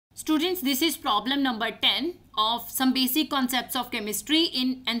Students, this is problem number 10 of some basic concepts of chemistry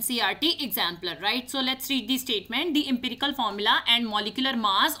in NCERT Exemplar, right? So let's read the statement. The empirical formula and molecular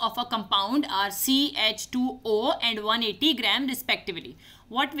mass of a compound are CH2O and 180 gram respectively.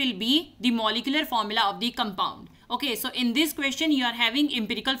 What will be the molecular formula of the compound? Okay, so in this question you are having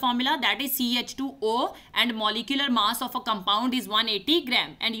empirical formula, that is CH2O, and molecular mass of a compound is 180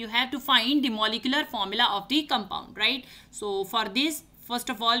 gram, and you have to find the molecular formula of the compound, right? So for this, first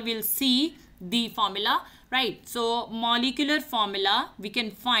of all, we'll see the formula, right? So molecular formula we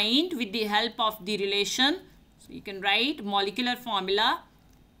can find with the help of the relation. So you can write molecular formula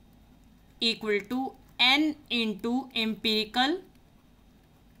equal to N into empirical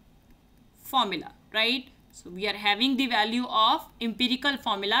formula, right? So we are having the value of empirical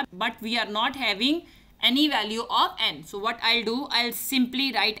formula, but we are not having any value of N. So what I'll do, I'll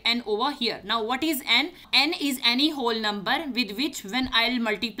simply write N over here. Now what is N? N is any whole number with which when I'll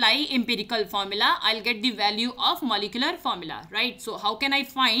multiply empirical formula, I'll get the value of molecular formula, right? So how can I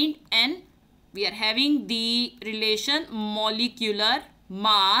find N? We are having the relation molecular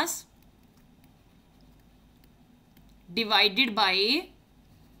mass divided by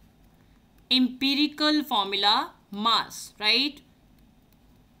empirical formula mass, right?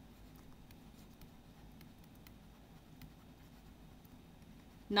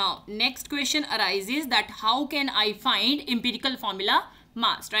 Now next question arises that how can I find empirical formula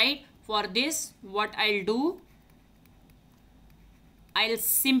mass, right? For this, what I'll do, I'll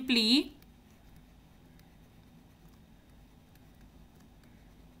simply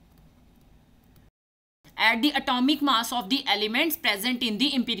add the atomic mass of the elements present in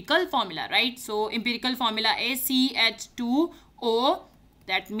the empirical formula, right? So empirical formula is CH2O.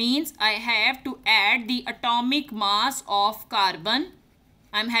 That means I have to add the atomic mass of carbon.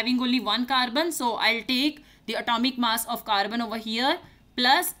 I'm having only one carbon, so I'll take the atomic mass of carbon over here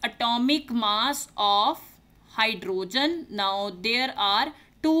plus atomic mass of hydrogen. Now there are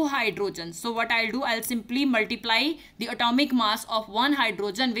two hydrogens. So what I'll do, I'll simply multiply the atomic mass of one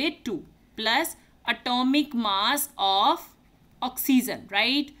hydrogen with 2 plus atomic mass of oxygen,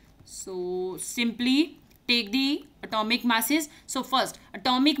 right? So simply take the atomic masses. So first,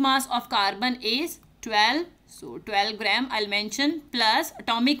 atomic mass of carbon is 12. So 12 gram I'll mention, plus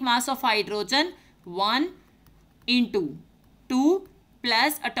atomic mass of hydrogen 1 into 2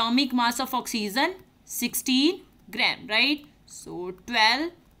 plus atomic mass of oxygen 16 gram, right? So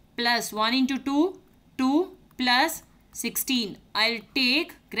 12 plus 1 into 2, 2 plus 16. I'll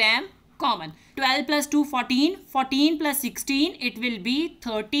take gram common. 12 plus 2, 14. 14 plus 16, it will be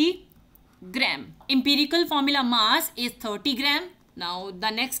 30 gram. Empirical formula mass is 30 gram. Now the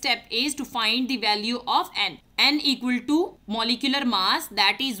next step is to find the value of N. N equal to molecular mass,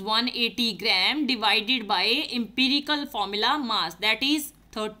 that is 180 gram divided by empirical formula mass, that is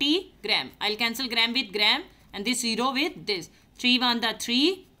 30 gram. I'll cancel gram with gram and this 0 with this. 3 1 the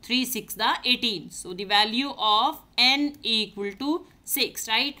 3, 3 6 the 18. So the value of N equal to 6,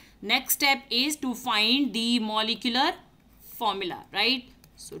 right? Next step is to find the molecular formula, right?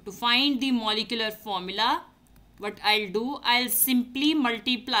 So to find the molecular formula, what I'll do, I'll simply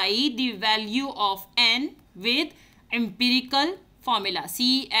multiply the value of N with empirical formula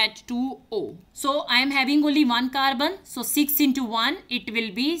CH2O. So I am having only one carbon, so 6 into 1, it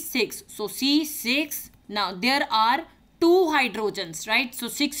will be 6. So C6. Now there are two hydrogens, right? So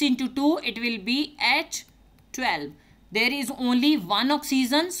 6 into 2, it will be H12. There is only one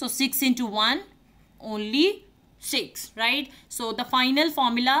oxygen, so 6 into 1, only 6, right? So the final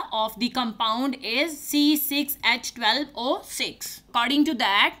formula of the compound is C6H12O6. According to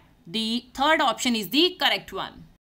that, the third option is the correct one.